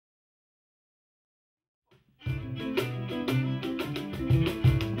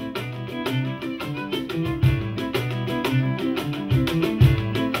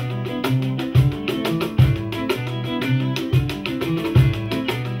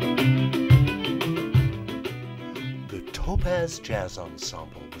TOPAZ Jazz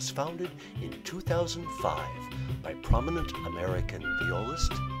Ensemble was founded in 2005 by prominent American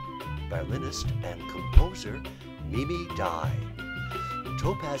violist, violinist, and composer Mimi Dai.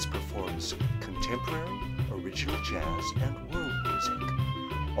 TOPAZ performs contemporary, original jazz, and world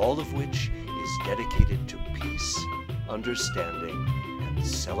music, all of which is dedicated to peace, understanding, and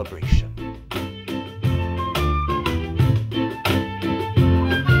celebration.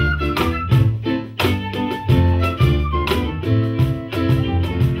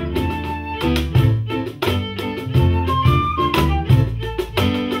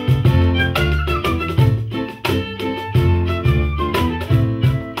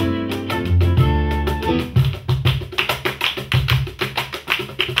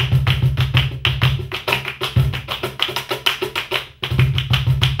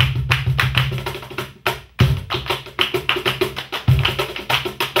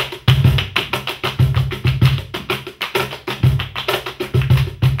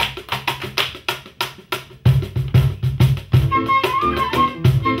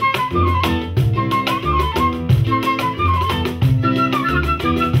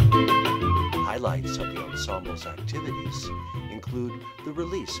 Highlights of the ensemble's activities include the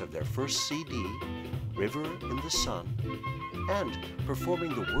release of their first CD, River in the Sun, and performing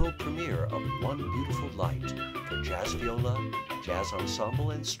the world premiere of One Beautiful Light for jazz viola, jazz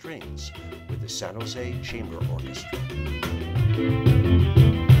ensemble, and strings with the San Jose Chamber Orchestra.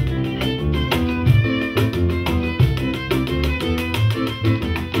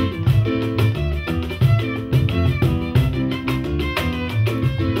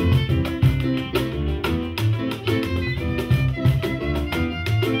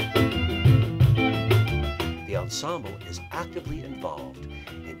 The ensemble is actively involved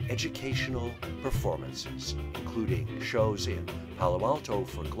in educational performances, including shows in Palo Alto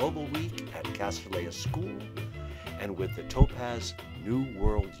for Global Week at Castellea School, and with the TOPAZ New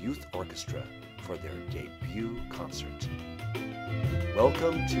World Youth Orchestra for their debut concert.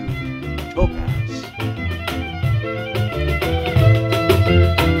 Welcome to TOPAZ.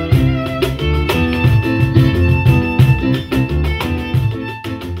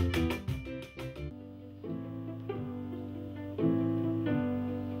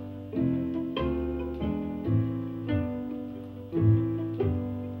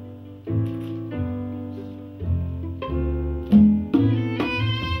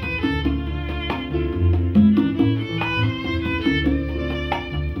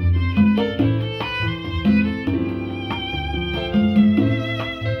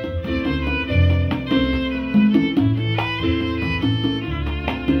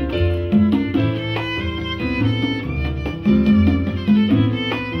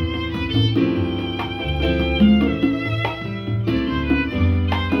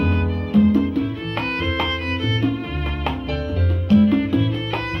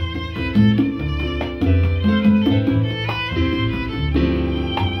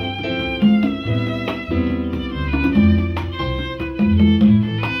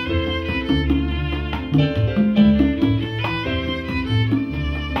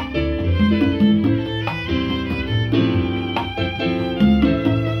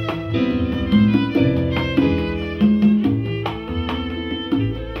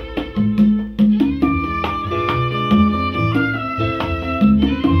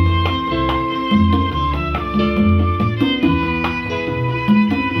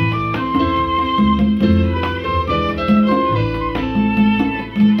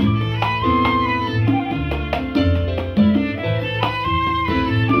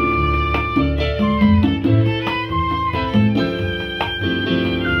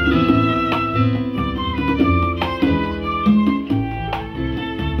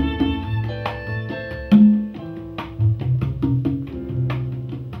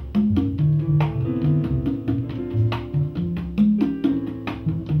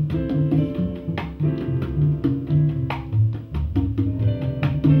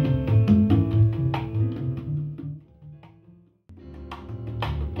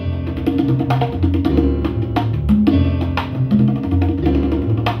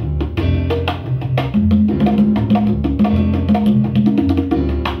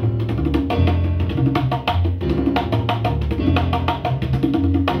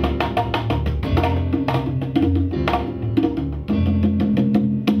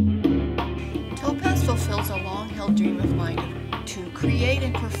 TOPAZ fulfills a long-held dream of mine to create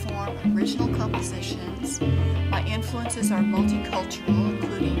and perform perform original compositions. My influences are multicultural,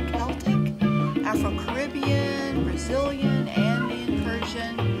 including Celtic, Afro-Caribbean, Brazilian, Andean,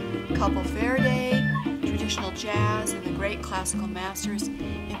 Persian, Cabo Verde, traditional jazz, and the great classical masters,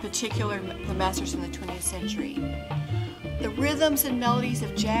 in particular the masters from the 20th century. The rhythms and melodies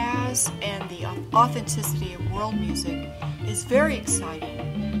of jazz and the authenticity of world music is very exciting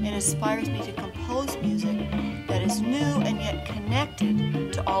and inspires me to compose music that is new and yet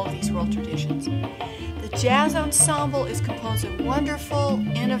connected to all of these world traditions. The Jazz Ensemble is composed of wonderful,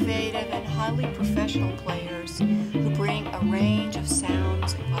 innovative, and highly professional players who bring a range of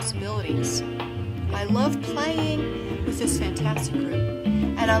sounds and possibilities. I love playing with this fantastic group,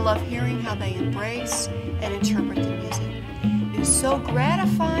 and I love hearing how they embrace and interpret the music. It is so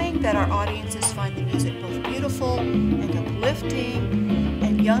gratifying that our audiences find the music both beautiful and uplifting,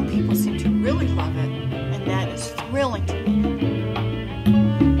 and young people seem to really love it, and that is thrilling to me.